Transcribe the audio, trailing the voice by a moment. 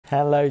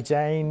Hello,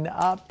 Jane.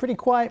 Pretty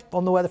quiet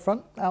on the weather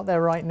front out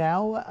there right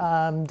now,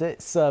 and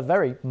it's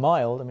very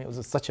mild. I mean, it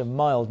was such a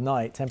mild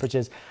night.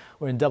 Temperatures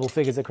were in double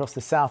figures across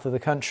the south of the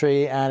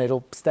country, and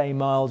it'll stay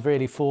mild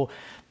really for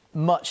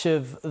much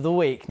of the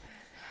week.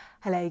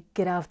 Hello,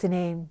 good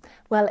afternoon.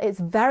 Well, it's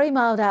very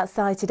mild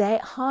outside today.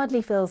 It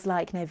hardly feels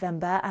like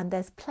November, and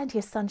there's plenty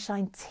of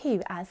sunshine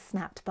too, as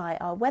snapped by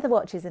our weather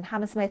watchers in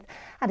Hammersmith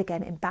and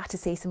again in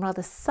Battersea. Some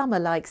rather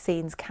summer-like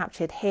scenes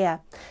captured here.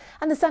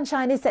 And the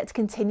sunshine is set to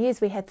continue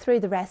as we head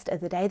through the rest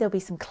of the day. There'll be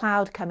some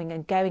cloud coming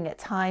and going at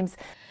times.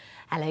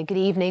 Hello, good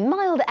evening.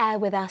 Mild air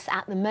with us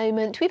at the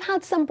moment. We've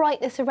had some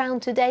brightness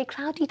around today.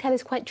 Cloud detail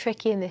is quite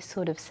tricky in this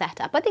sort of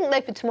setup. I think though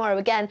for tomorrow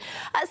again,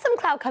 some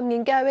cloud coming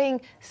and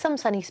going, some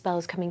sunny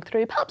spells coming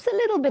through, perhaps a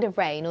little bit of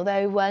rain,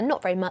 although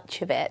not very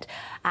much of it,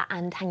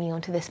 and hanging on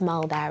to this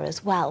mild air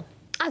as well.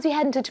 As we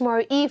head into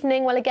tomorrow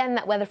evening, well, again,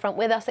 that weather front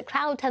with us, the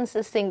cloud tends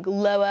to sink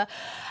lower,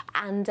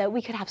 and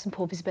we could have some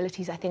poor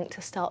visibilities, I think,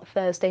 to start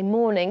Thursday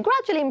morning.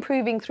 Gradually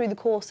improving through the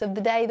course of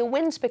the day. The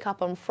winds pick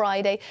up on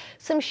Friday.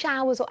 Some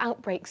showers or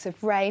outbreaks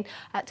of rain,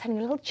 turning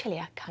a little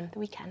chillier come the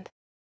weekend.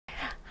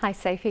 Hi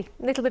Sophie.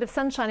 A little bit of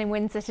sunshine in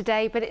Windsor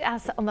today, but it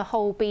has on the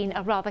whole been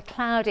a rather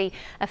cloudy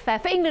affair.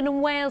 For England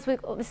and Wales,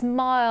 we've got this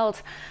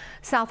mild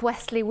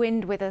southwesterly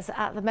wind with us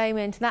at the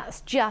moment, and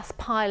that's just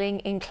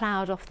piling in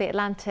cloud off the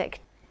Atlantic.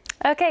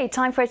 OK,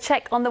 time for a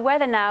check on the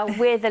weather now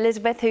with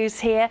Elizabeth,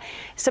 who's here.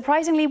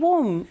 Surprisingly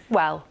warm,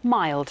 well,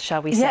 mild,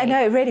 shall we say? Yeah,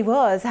 no, it really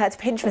was. I had to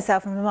pinch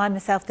myself and remind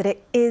myself that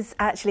it is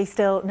actually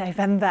still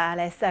November,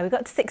 Alice. So we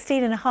got to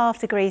 16.5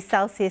 degrees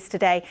Celsius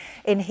today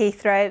in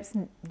Heathrow. It's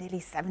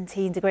nearly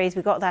 17 degrees.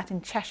 We got that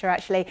in Cheshire,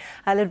 actually,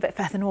 a little bit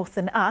further north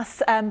than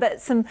us.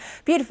 But some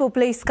beautiful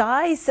blue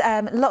skies,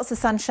 lots of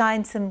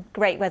sunshine, some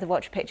great weather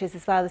watch pictures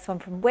as well. This one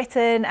from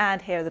Whitton,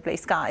 and here are the blue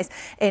skies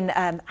in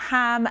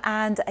Ham,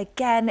 and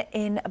again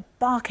in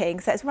Barking.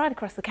 So it's right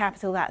across the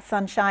capital, that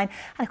sunshine,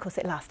 and of course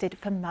it lasted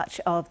for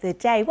much of the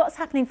day. What's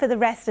happening for the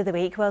rest of the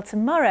week? Well,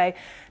 tomorrow,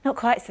 not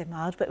quite so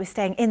mild, but we're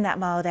staying in that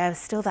mild air,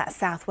 still that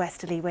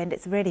southwesterly wind.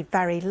 It's really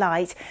very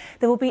light.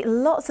 There will be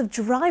lots of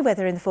dry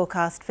weather in the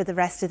forecast for the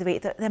rest of the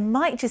week. There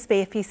might just be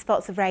a few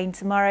spots of rain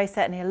tomorrow,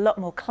 certainly a lot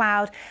more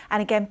cloud,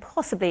 and again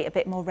possibly a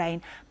bit more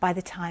rain by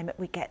the time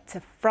we get to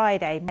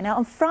Friday. Now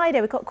on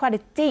Friday we've got quite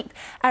a deep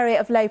area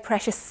of low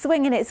pressure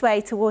swinging its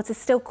way towards us,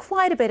 still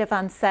quite a bit of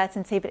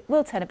uncertainty, but it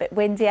will turn a bit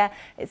windier.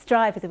 It's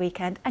dry over the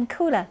weekend and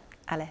cooler.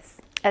 Alice.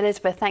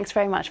 Elizabeth, thanks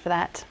very much for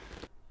that.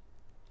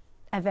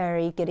 A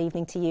very good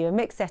evening to you. A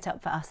mixed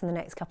setup for us in the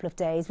next couple of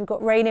days. We've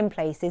got rain in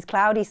places,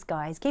 cloudy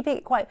skies, keeping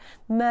it quite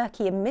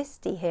murky and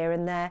misty here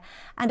and there,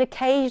 and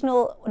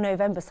occasional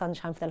November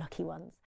sunshine for the lucky ones.